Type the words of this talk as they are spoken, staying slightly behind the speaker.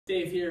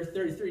Dave here,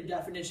 33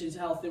 Definitions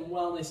Health and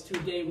Wellness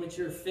today with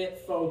your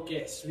Fit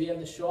Focus. We have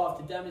the Showoff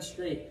to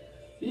demonstrate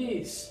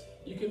these.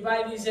 You can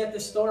buy these at the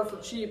store for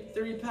cheap,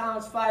 3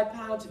 pounds, 5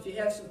 pounds. If you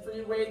have some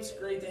free weights,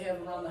 great to have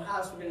around the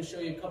house. We're going to show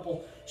you a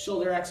couple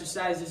shoulder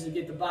exercises to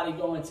get the body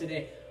going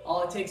today.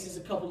 All it takes is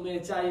a couple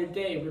minutes out of your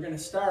day. We're going to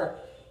start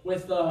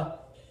with the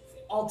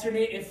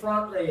alternating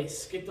front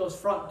raise. Get those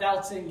front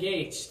delts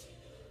engaged.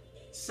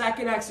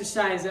 Second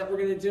exercise that we're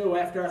going to do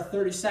after our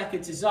 30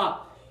 seconds is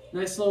up.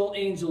 Nice little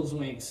angel's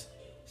wings.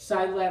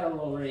 Side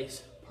lateral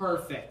raise.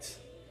 Perfect.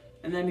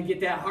 And then to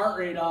get that heart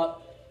rate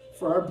up,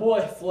 for our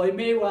boy Floyd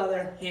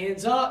Mayweather,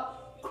 hands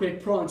up,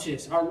 quick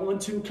punches. Our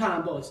 1-2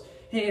 combos.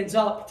 Hands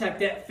up, protect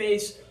that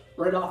face,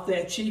 right off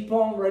that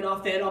cheekbone, right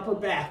off that upper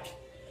back.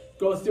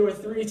 Go through it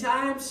 3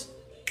 times.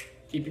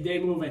 Keep your day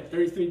moving.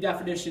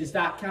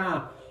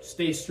 33definitions.com.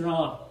 Stay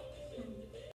strong.